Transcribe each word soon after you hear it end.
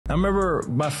I remember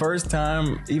my first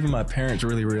time, even my parents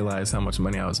really realized how much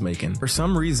money I was making. For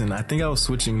some reason, I think I was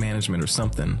switching management or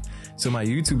something. So my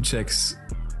YouTube checks,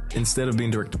 instead of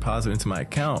being direct deposit into my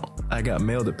account, I got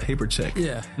mailed a paper check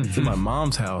to my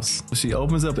mom's house. She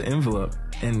opens up an envelope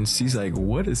and she's like,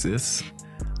 what is this?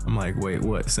 I'm like, wait,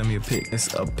 what? Send me a pic.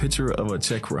 It's a picture of a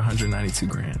check for 192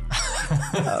 grand.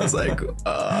 I was like,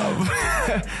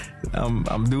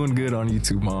 I'm doing good on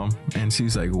YouTube, Mom. And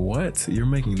she's like, what? You're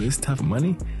making this type of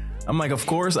money? I'm like, of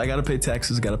course, I got to pay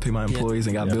taxes, got to pay my employees,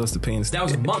 and got bills to pay. And that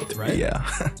was a month, right? Yeah.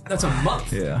 That's a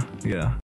month. Yeah.